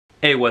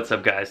Hey, what's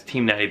up guys?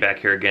 Team Natty back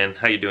here again.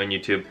 How you doing,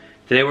 YouTube?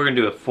 Today we're gonna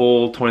do a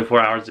full 24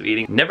 hours of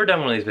eating. Never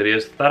done one of these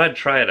videos, thought I'd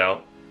try it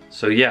out.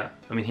 So yeah,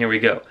 here we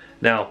go.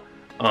 Now,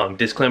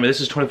 disclaimer, this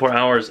is 24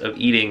 hours of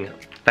eating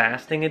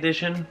fasting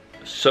edition.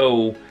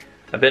 So,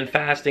 I've been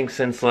fasting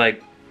since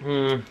like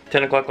 10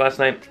 o'clock last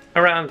night,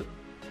 around,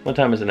 what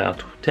time is it now?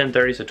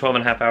 10:30, so 12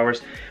 and a half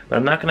hours. But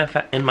I'm not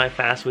gonna end my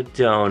fast with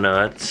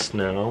donuts,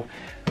 no.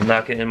 I'm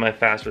not gonna end my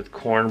fast with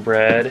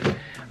cornbread.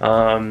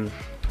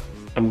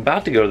 I'm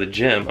about to go to the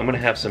gym. I'm gonna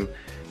have some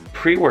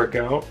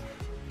pre-workout.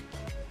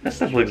 That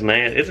stuff looks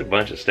nice. It's a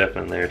bunch of stuff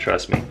in there,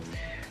 trust me.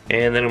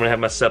 And then I'm gonna have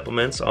my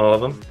supplements, all of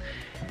them.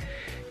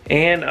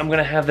 And I'm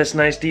gonna have this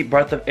nice deep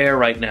breath of air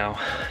right now.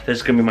 This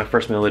is gonna be my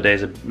first meal of the day.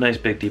 It's a nice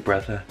big deep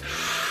breath. And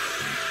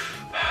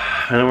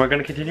then we're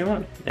gonna continue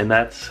on. And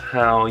that's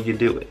how you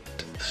do it.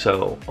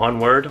 So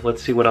onward,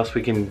 let's see what else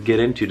we can get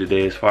into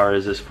today as far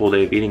as this full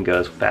day of eating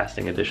goes,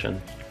 fasting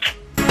edition.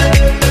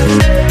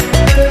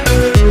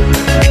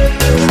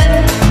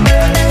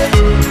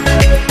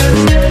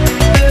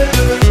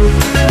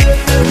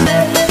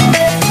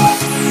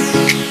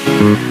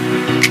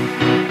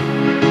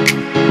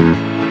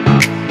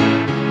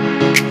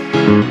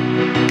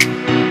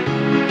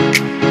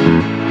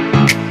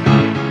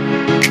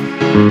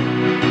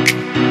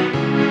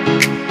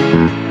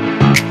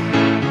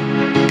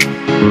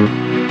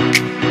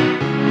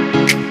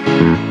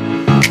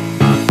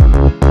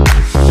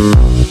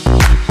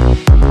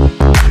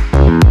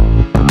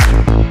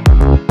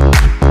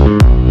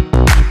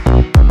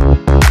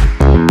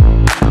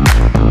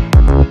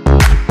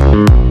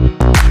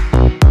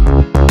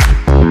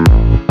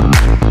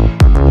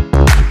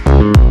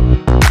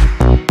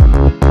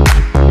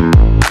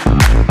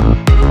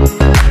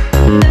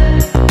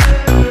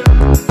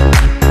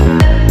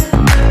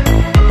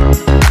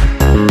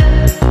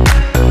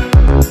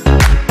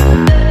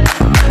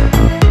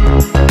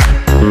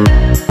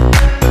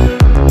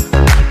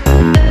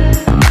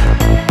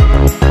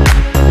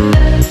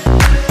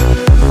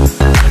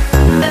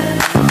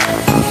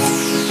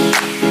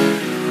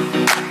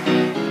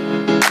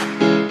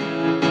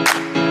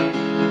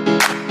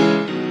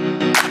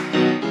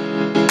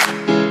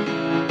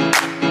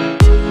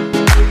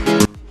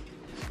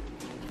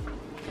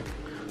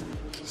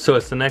 So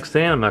it's the next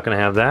day and I'm not gonna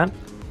have that.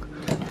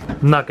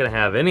 I'm not gonna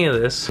have any of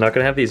this. I'm not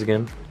gonna have these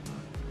again.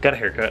 Got a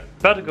haircut.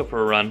 About to go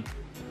for a run.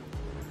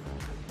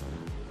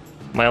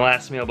 My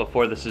last meal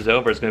before this is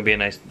over is gonna be a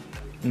nice,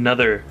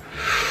 another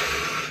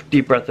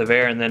deep breath of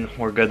air, and then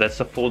we're good. That's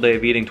a full day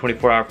of eating,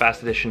 24-hour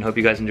fast edition. Hope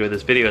you guys enjoyed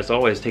this video. As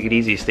always, take it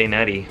easy, stay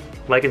natty.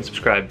 Like and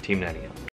subscribe, Team Natty.